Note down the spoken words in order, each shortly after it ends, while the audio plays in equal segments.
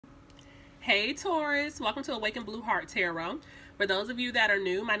Hey Taurus, welcome to Awaken Blue Heart Tarot. For those of you that are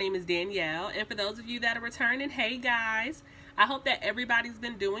new, my name is Danielle, and for those of you that are returning, hey guys. I hope that everybody's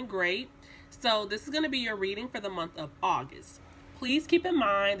been doing great. So this is going to be your reading for the month of August. Please keep in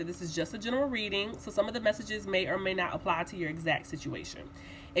mind that this is just a general reading, so some of the messages may or may not apply to your exact situation.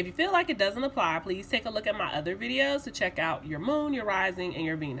 If you feel like it doesn't apply, please take a look at my other videos to check out your moon, your rising, and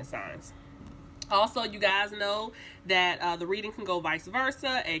your Venus signs. Also, you guys know that the reading can go vice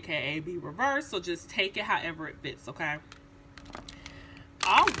versa, aka be reversed, so just take it however it fits, okay?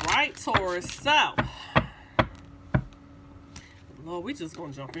 All right, Taurus, so, Lord, we just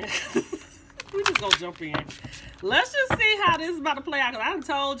gonna jump in. We just gonna jump in. Let's just see how this is about to play out, because I done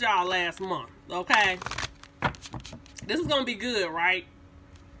told y'all last month, okay? This is gonna be good, right?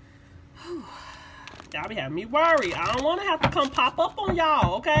 Y'all be having me worried. I don't want to have to come pop up on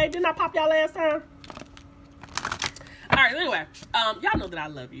y'all, okay? Didn't I pop y'all last time? All right, anyway, y'all know that I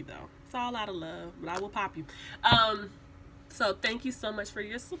love you, though. It's all out of love, but I will pop you. So thank you so much for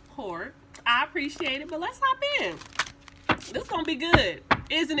your support. I appreciate it, but let's hop in. This is going to be good.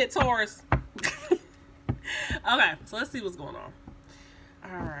 Isn't it, Taurus? Okay, so let's see what's going on.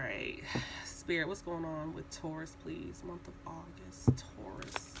 All right. Spirit, what's going on with Taurus, please? Month of August,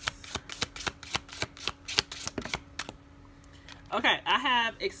 Taurus. Okay, I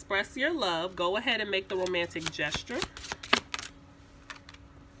have express your love. Go ahead and make the romantic gesture.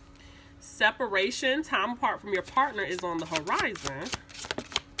 Separation, time apart from your partner is on the horizon.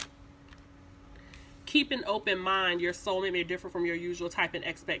 Keep an open mind. Your soulmate may differ from your usual type and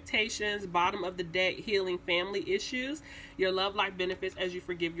expectations. Bottom of the deck, healing family issues. Your love life benefits as you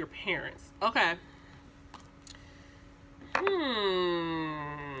forgive your parents. Okay.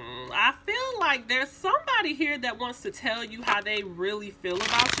 I feel like there's somebody here that wants to tell you how they really feel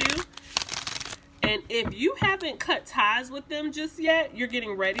about you. And if you haven't cut ties with them just yet, you're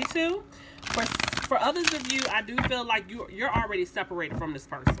getting ready to. For others of you, I do feel like you're already separated from this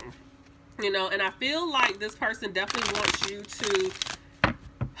person. You know, and I feel like this person definitely wants you to,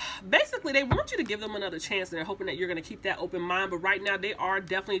 basically, they want you to give them another chance, and they're hoping that you're going to keep that open mind. But right now, they are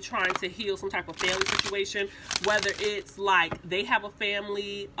definitely trying to heal some type of family situation, whether it's like they have a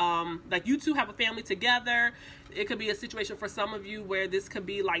family, like you two have a family together. It could be a situation for some of you where this could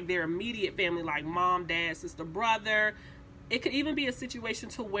be like their immediate family, like mom, dad, sister, brother. It could even be a situation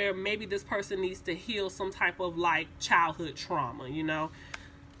to where maybe this person needs to heal some type of like childhood trauma, you know.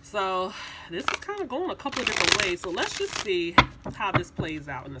 So this is kind of going a couple of different ways. So let's just see how this plays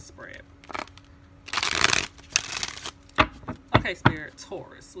out in the spread. Okay, Spirit,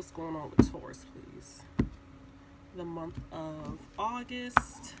 Taurus. What's going on with Taurus, please? The month of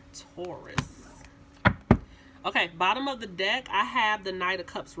August, Taurus. Okay, bottom of the deck, I have the Knight of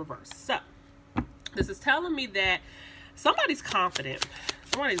Cups reversed. So this is telling me that somebody's confident.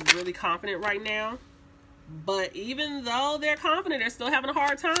 Somebody's really confident right now. But even though they're confident, they're still having a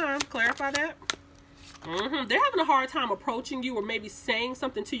hard time. Clarify that. They're having a hard time approaching you or maybe saying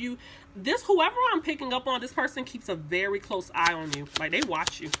something to you. Whoever I'm picking up on, this person keeps a very close eye on you. Like, they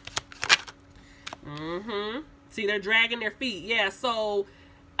watch you. See, they're dragging their feet. Yeah, so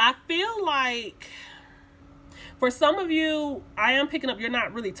I feel like for some of you, I am picking up, you're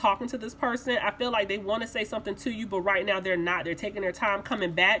not really talking to this person. I feel like they want to say something to you, but right now they're not. They're taking their time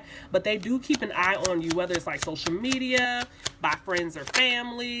coming back, but they do keep an eye on you, whether it's like social media, by friends or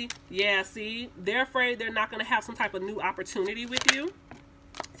family. Yeah, see, they're afraid they're not going to have some type of new opportunity with you.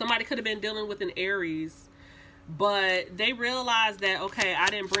 Somebody could have been dealing with an Aries, but they realized that, okay, I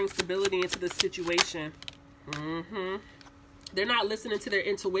didn't bring stability into this situation. They're not listening to their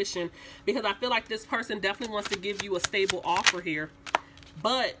intuition, because I feel like this person definitely wants to give you a stable offer here,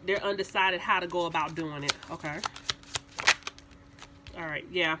 but they're undecided how to go about doing it. Okay. All right.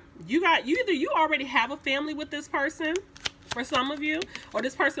 Yeah. Either you already have a family with this person for some of you, or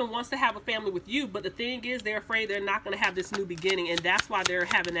this person wants to have a family with you. But the thing is, they're afraid they're not going to have this new beginning. And that's why they're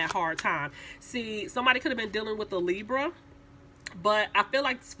having that hard time. See, somebody could have been dealing with a Libra. But I feel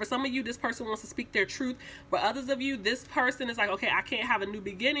like for some of you, this person wants to speak their truth. For others of you, this person is like, okay, I can't have a new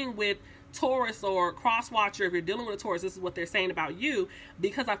beginning with Taurus or Crosswatcher. If you're dealing with a Taurus, this is what they're saying about you.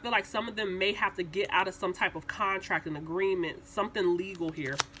 Because I feel like some of them may have to get out of some type of contract, an agreement, something legal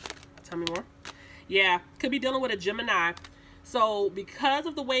here. Tell me more. Yeah, could be dealing with a Gemini. So because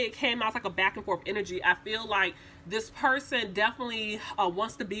of the way it came out, it's like a back and forth energy. I feel like this person definitely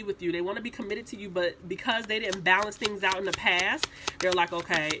wants to be with you. They want to be committed to you, but because they didn't balance things out in the past, they're like,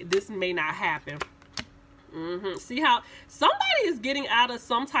 okay, this may not happen. See how somebody is getting out of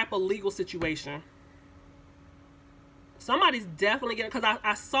some type of legal situation. Somebody's definitely getting, because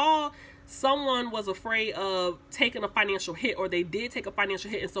I saw someone was afraid of taking a financial hit, or they did take a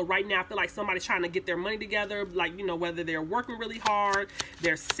financial hit. And so right now I feel like somebody's trying to get their money together, like, you know, whether they're working really hard,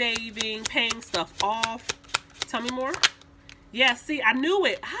 they're saving, paying stuff off. Tell me more. Yeah, see, I knew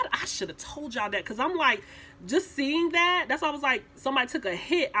it. I should have told y'all that, because I'm like, just seeing that, that's why I was like, somebody took a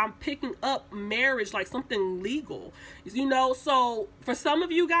hit. I'm picking up marriage, like something legal, you know. So for some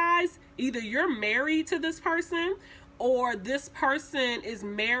of you guys, either you're married to this person, or this person is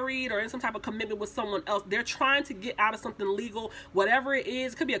married or in some type of commitment with someone else. They're trying to get out of something legal, whatever it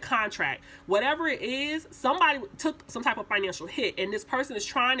is. It could be a contract, whatever it is. Somebody took some type of financial hit, and this person is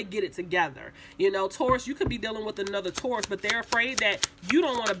trying to get it together. You know, Taurus, you could be dealing with another Taurus, but they're afraid that you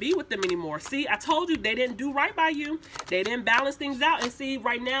don't want to be with them anymore. See, I told you they didn't do right by you. They didn't balance things out. And see,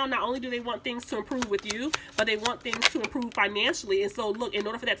 right now, not only do they want things to improve with you, but they want things to improve financially. And so look, in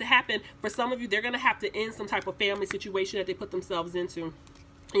order for that to happen, for some of you, they're going to have to end some type of family situation that they put themselves into.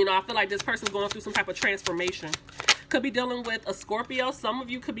 You know, I feel like this person's going through some type of transformation. Could be dealing with a Scorpio. Some of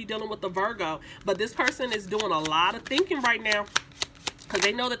you could be dealing with a Virgo. But this person is doing a lot of thinking right now, because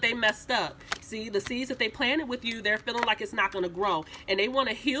they know that they messed up. See, the seeds that they planted with you, they're feeling like it's not going to grow. And they want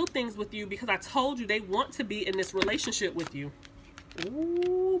to heal things with you, because I told you they want to be in this relationship with you.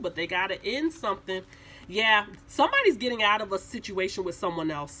 Ooh, but they got to end something. Yeah, somebody's getting out of a situation with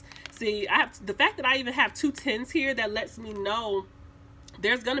someone else. See, I have the fact that I even have 2 10s here, that lets me know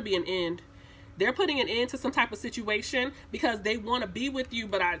there's going to be an end. They're putting an end to some type of situation because they want to be with you.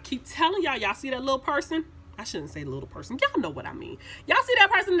 But I keep telling y'all, y'all see that little person? I shouldn't say little person. Y'all know what I mean. Y'all see that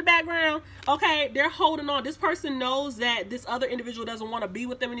person in the background? Okay, they're holding on. This person knows that this other individual doesn't want to be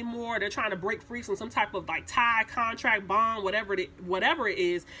with them anymore. They're trying to break free from some type of like tie, contract, bond, whatever it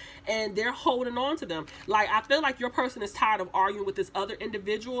is, and they're holding on to them. Like, I feel like your person is tired of arguing with this other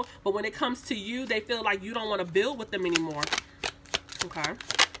individual, but when it comes to you, they feel like you don't want to build with them anymore. Okay.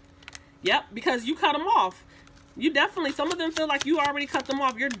 Yep, because you cut them off. You definitely, some of them feel like you already cut them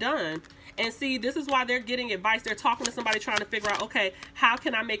off. You're done. And see, this is why they're getting advice. They're talking to somebody trying to figure out, okay, how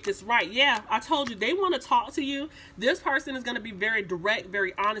can I make this right? Yeah, I told you, they want to talk to you. This person is going to be very direct,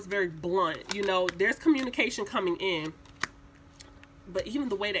 very honest, very blunt. You know, there's communication coming in. But even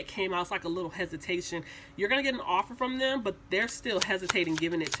the way that came out, it's like a little hesitation. You're going to get an offer from them, but they're still hesitating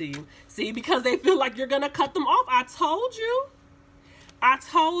giving it to you. See, because they feel like you're going to cut them off. I told you. I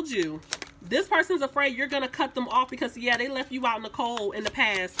told you. This person's afraid you're going to cut them off because, yeah, they left you out in the cold in the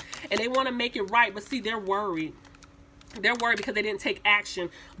past and they want to make it right. But see, they're worried. They're worried because they didn't take action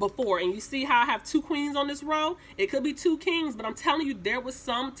before. And you see how I have 2 queens on this row? It could be 2 kings, but I'm telling you, there was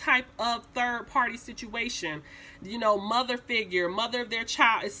some type of third-party situation. You know, mother figure, mother of their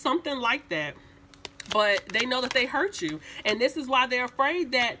child. It's something like that. But they know that they hurt you. And this is why they're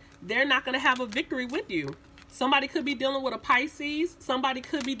afraid that they're not going to have a victory with you. Somebody could be dealing with a Pisces. Somebody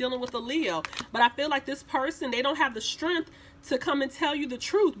could be dealing with a Leo. But I feel like this person, they don't have the strength to come and tell you the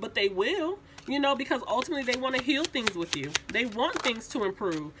truth. But they will, you know, because ultimately they want to heal things with you. They want things to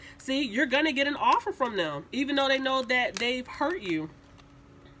improve. See, you're going to get an offer from them, even though they know that they've hurt you.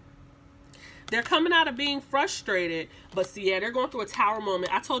 They're coming out of being frustrated, but see, yeah, they're going through a tower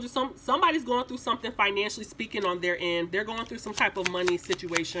moment. I told you, somebody's going through something financially speaking on their end. They're going through some type of money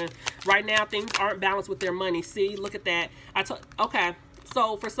situation. Right now, things aren't balanced with their money. See, look at that. Okay,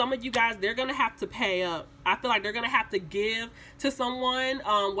 so for some of you guys, they're going to have to pay up. I feel like they're going to have to give to someone,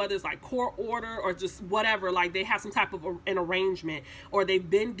 whether it's like court order or just whatever, like they have some type of an arrangement, or they've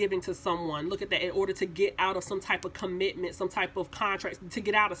been giving to someone. Look at that, in order to get out of some type of commitment, some type of contract, to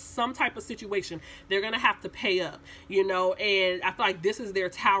get out of some type of situation, they're going to have to pay up, you know. And I feel like this is their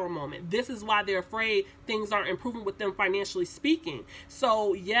tower moment. This is why they're afraid things aren't improving with them financially speaking.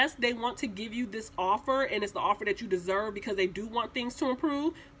 So yes, they want to give you this offer, and it's the offer that you deserve because they do want things to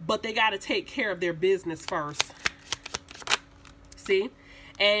improve, but they got to take care of their business first. See?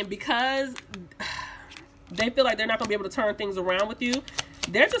 And because they feel like they're not going to be able to turn things around with you,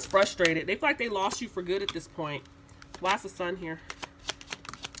 they're just frustrated. They feel like they lost you for good at this point. Why is the sun here?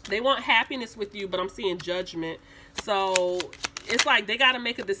 They want happiness with you, but I'm seeing judgment. So it's like they got to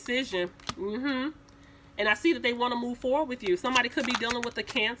make a decision. And I see that they want to move forward with you. Somebody could be dealing with a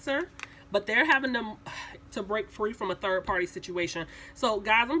Cancer, but they're having to break free from a third-party situation. So,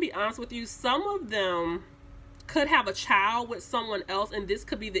 guys, I'm going to be honest with you. Some of them could have a child with someone else, and this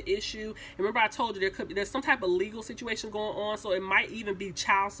could be the issue. And remember, I told you there's some type of legal situation going on, so it might even be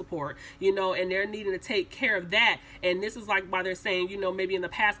child support, you know, and they're needing to take care of that. And this is like why they're saying, you know, maybe in the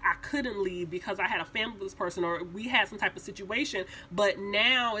past I couldn't leave because I had a family with this person, or we had some type of situation, but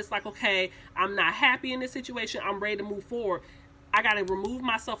now it's like, okay, I'm not happy in this situation. I'm ready to move forward. I got to remove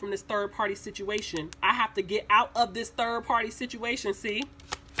myself from this third-party situation. I have to get out of this third-party situation, see?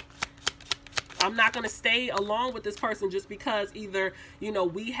 I'm not going to stay along with this person just because either, you know,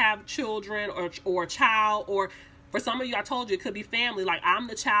 we have children or a child, or for some of you, I told you, it could be family. Like, I'm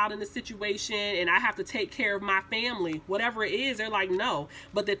the child in the situation and I have to take care of my family. Whatever it is, they're like, no.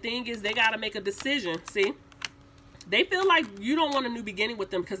 But the thing is, they got to make a decision. See? They feel like you don't want a new beginning with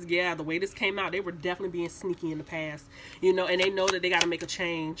them because, yeah, the way this came out, they were definitely being sneaky in the past. You know, and they know that they got to make a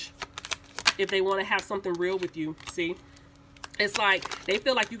change if they want to have something real with you. See? It's like they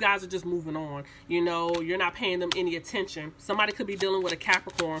feel like you guys are just moving on. You know, you're not paying them any attention. Somebody could be dealing with a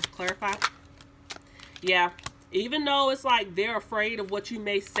Capricorn. Clarify? Yeah. Even though it's like they're afraid of what you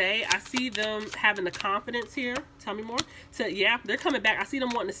may say, I see them having the confidence here. Tell me more. So, yeah, they're coming back. I see them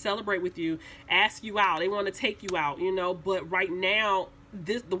wanting to celebrate with you, ask you out. They want to take you out, you know. But right now,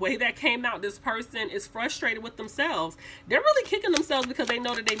 the way that came out, this person is frustrated with themselves. They're really kicking themselves because they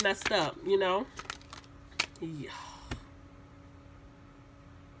know that they messed up, you know. Yeah.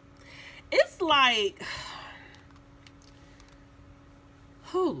 It's like,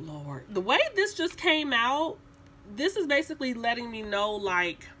 oh, Lord. The way this just came out, this is basically letting me know,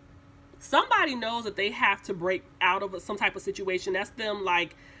 like, somebody knows that they have to break out of some type of situation. That's them,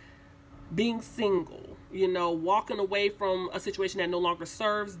 like, being single, you know, walking away from a situation that no longer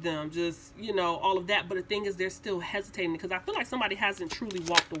serves them, just, you know, all of that. But the thing is, they're still hesitating because I feel like somebody hasn't truly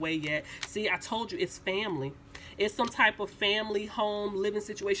walked away yet. See, I told you, it's family. It's some type of family, home, living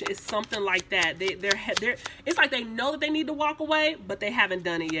situation. It's something like that. They're it's like they know that they need to walk away, but they haven't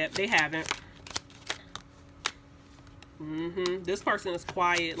done it yet. They haven't. This person is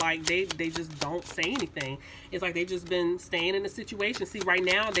quiet. Like, they just don't say anything. It's like they just been staying in the situation. See, right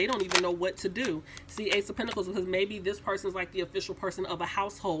now, they don't even know what to do. See, Ace of Pentacles, because maybe this person's like the official person of a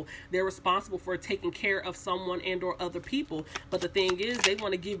household. They're responsible for taking care of someone and or other people. But the thing is, they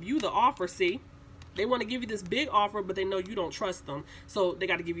want to give you the offer, see? They want to give you this big offer, but they know you don't trust them. So they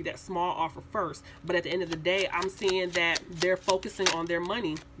got to give you that small offer first. But at the end of the day, I'm seeing that they're focusing on their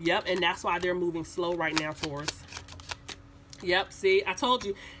money. Yep, and that's why they're moving slow right now, Taurus. Yep, see, I told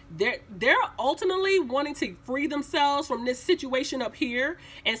you, they're ultimately wanting to free themselves from this situation up here.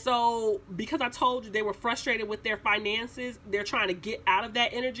 And so, because I told you they were frustrated with their finances, they're trying to get out of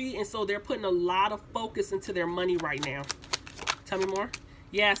that energy. And so they're putting a lot of focus into their money right now. Tell me more.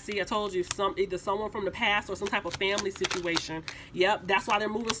 Yeah, see, I told you, either someone from the past or some type of family situation. Yep, that's why they're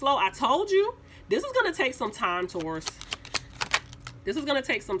moving slow. I told you, this is going to take some time, Taurus. This is going to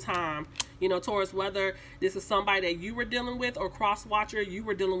take some time. You know, Taurus, whether this is somebody that you were dealing with or cross-watcher, you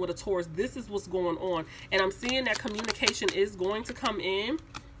were dealing with a Taurus, this is what's going on. And I'm seeing that communication is going to come in.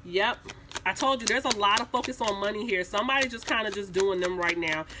 Yep. I told you, there's a lot of focus on money here. Somebody just kind of just doing them right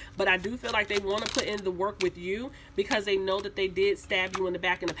now. But I do feel like they want to put in the work with you because they know that they did stab you in the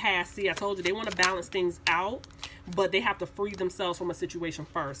back in the past. See, I told you, they want to balance things out, but they have to free themselves from a situation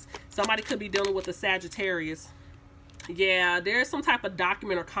first. Somebody could be dealing with a Sagittarius. Yeah, there's some type of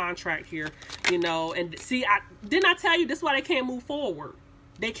document or contract here, you know. And see, didn't I tell you this is why they can't move forward?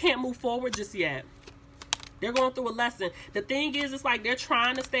 They can't move forward just yet. They're going through a lesson. The thing is, it's like they're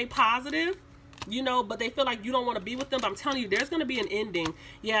trying to stay positive, you know, but they feel like you don't want to be with them. But I'm telling you, there's going to be an ending.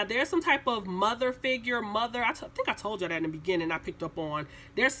 Yeah, there's some type of mother figure, I think I told you that in the beginning. I picked up on.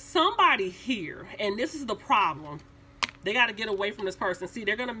 There's somebody here, and this is the problem. They got to get away from this person. See,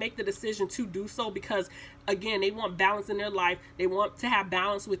 they're going to make the decision to do so because, again, they want balance in their life. They want to have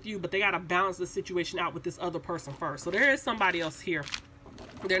balance with you, but they got to balance the situation out with this other person first. So there is somebody else here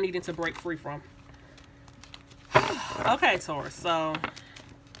they're needing to break free from. Okay, Taurus, so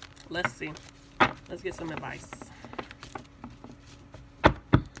let's see. Let's get some advice.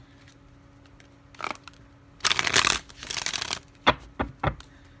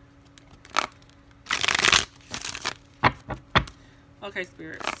 Okay,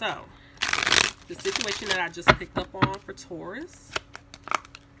 Spirit, so the situation that I just picked up on for Taurus,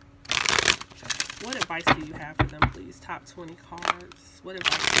 what advice do you have for them, please? Top 20 cards. What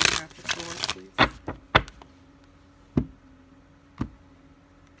advice do you have for Taurus, please?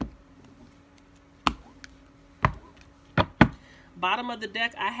 Bottom of the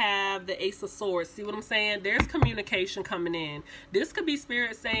deck, I have the Ace of Swords. See what I'm saying? There's communication coming in. This could be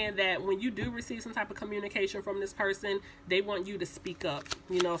Spirit saying that when you do receive some type of communication from this person, they want you to speak up.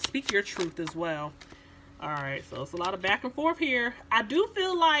 You know, speak your truth as well. All right, so it's a lot of back and forth here. I do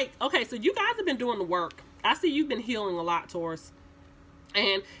feel like, okay, so you guys have been doing the work. I see you've been healing a lot, Taurus.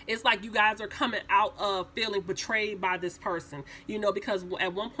 And it's like you guys are coming out of feeling betrayed by this person, you know, because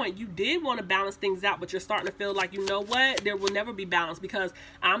at one point you did want to balance things out, but you're starting to feel like, you know what, there will never be balance because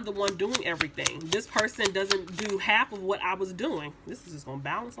I'm the one doing everything. This person doesn't do half of what I was doing. This is just going to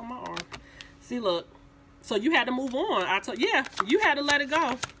balance on my arm. See, look, So you had to move on. Yeah, you had to let it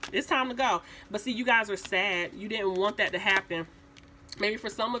go. It's time to go. But see, you guys are sad. You didn't want that to happen. Maybe for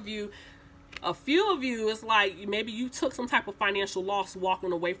some of you, a few of you, it's like maybe you took some type of financial loss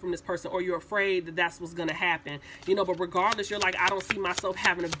walking away from this person, or you're afraid that that's what's going to happen. You know, but regardless, you're like, I don't see myself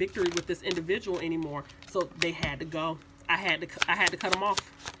having a victory with this individual anymore. So they had to go. I had to cut them off.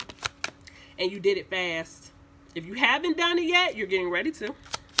 And you did it fast. If you haven't done it yet, you're getting ready to.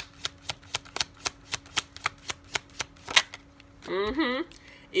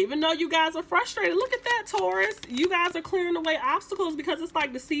 Even though you guys are frustrated, look at that, Taurus. You guys are clearing away obstacles because it's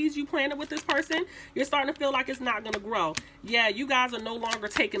like the seeds you planted with this person, you're starting to feel like it's not going to grow. Yeah, you guys are no longer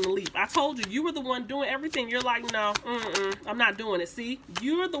taking the leap. I told you, you were the one doing everything. You're like, no, I'm not doing it. See,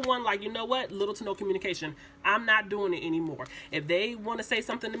 you're the one like, you know what? Little to no communication. I'm not doing it anymore. If they want to say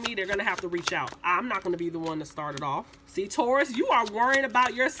something to me, they're going to have to reach out. I'm not going to be the one to start it off. See, Taurus, you are worrying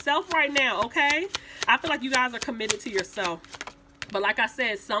about yourself right now, okay? I feel like you guys are committed to yourself. But like I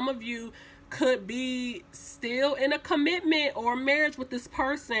said, some of you could be still in a commitment or marriage with this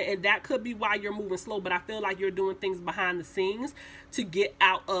person, and that could be why you're moving slow. But I feel like you're doing things behind the scenes to get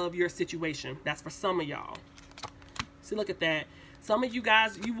out of your situation. That's for some of y'all. See, look at that. Some of you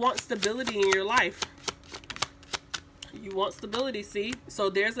guys, you want stability in your life. You want stability, see? So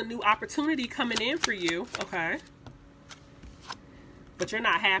there's a new opportunity coming in for you, okay? But you're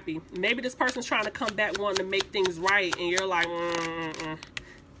not happy. Maybe this person's trying to come back wanting to make things right, and you're like,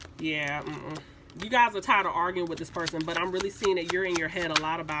 yeah, You guys are tired of arguing with this person, but I'm really seeing that you're in your head a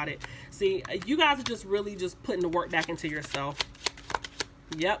lot about it. See, you guys are just really just putting the work back into yourself.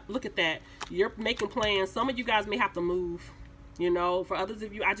 Yep, look at that. You're making plans. Some of you guys may have to move. You know, for others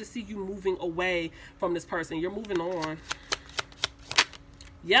of you, I just see you moving away from this person. You're moving on.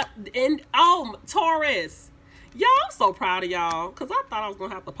 Yep, and Taurus. Y'all, I'm so proud of y'all, because I thought I was going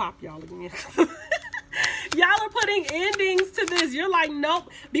to have to pop y'all again. Y'all are putting endings to this. You're like, nope,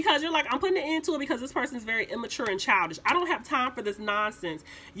 because you're like, I'm putting an end to it because this person's very immature and childish. I don't have time for this nonsense.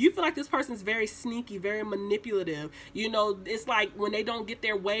 You feel like this person's very sneaky, very manipulative. You know, it's like when they don't get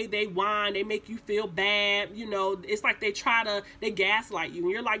their way, they whine, they make you feel bad. You know, it's like they gaslight you.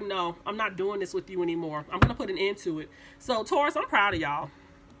 And you're like, no, I'm not doing this with you anymore. I'm going to put an end to it. So, Taurus, I'm proud of y'all.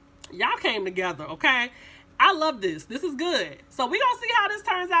 Y'all came together, okay? I love this. This is good. So we're going to see how this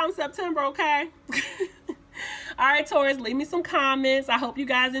turns out in September, okay? All right, Taurus, leave me some comments. I hope you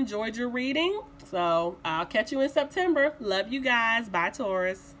guys enjoyed your reading. So I'll catch you in September. Love you guys. Bye,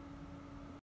 Taurus.